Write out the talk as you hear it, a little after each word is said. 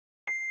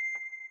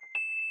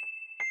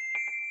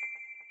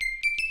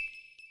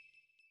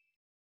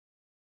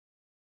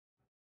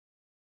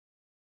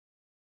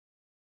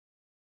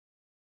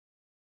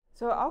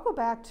So I'll go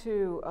back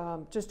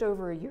to just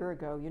over a year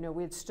ago. You know,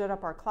 we had stood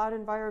up our cloud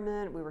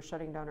environment, we were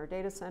shutting down our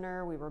data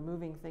center, we were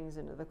moving things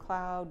into the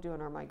cloud,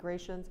 doing our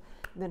migrations.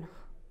 And then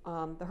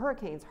the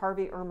hurricanes,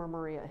 Harvey, Irma,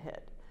 Maria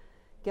hit.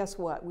 Guess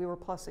what? We were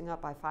plussing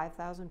up by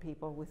 5,000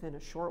 people within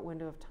a short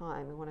window of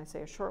time. And when I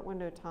say a short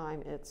window of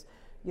time, it's,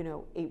 you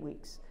know, 8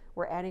 weeks.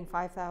 We're adding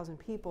 5,000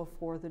 people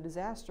for the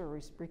disaster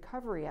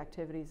recovery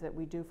activities that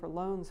we do for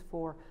loans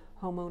for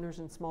homeowners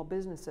and small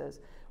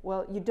businesses.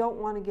 Well, you don't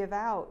want to give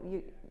out.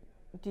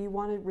 Do you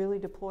want to really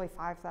deploy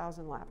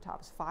 5,000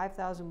 laptops,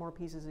 5,000 more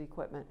pieces of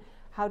equipment?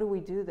 How do we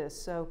do this?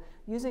 So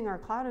using our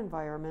cloud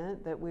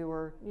environment that we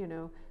were, you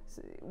know,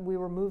 we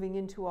were moving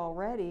into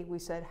already, we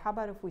said, how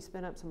about if we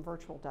spin up some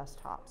virtual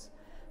desktops?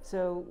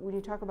 So when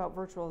you talk about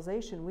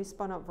virtualization, we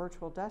spun up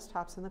virtual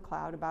desktops in the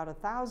cloud, about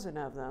 1,000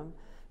 of them,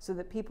 so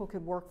that people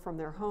could work from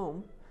their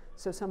home.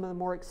 So some of the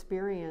more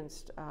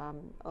experienced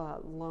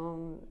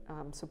loan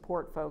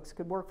support folks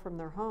could work from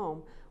their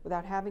home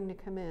without having to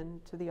come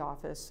in to the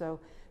office. So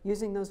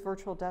using those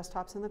virtual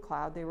desktops in the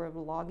cloud, they were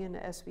able to log into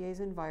SBA's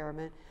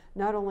environment,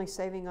 not only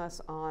saving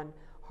us on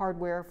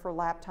hardware for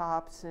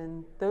laptops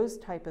and those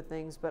type of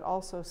things, but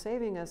also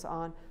saving us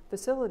on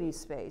facility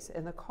space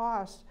and the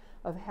cost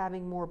of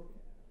having more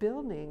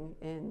building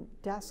and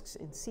desks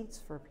and seats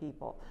for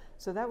people.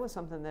 So that was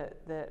something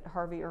that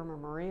Harvey, Irma,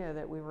 Maria,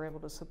 that we were able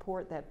to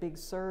support that big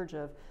surge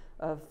of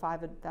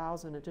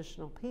 5,000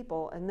 additional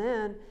people. And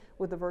then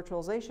with the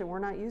virtualization, we're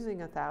not using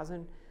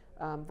 1,000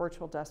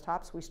 virtual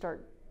desktops. We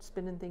start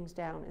spinning things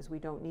down as we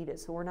don't need it.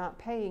 So we're not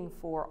paying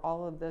for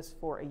all of this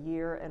for a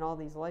year and all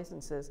these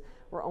licenses.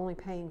 We're only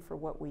paying for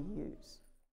what we use.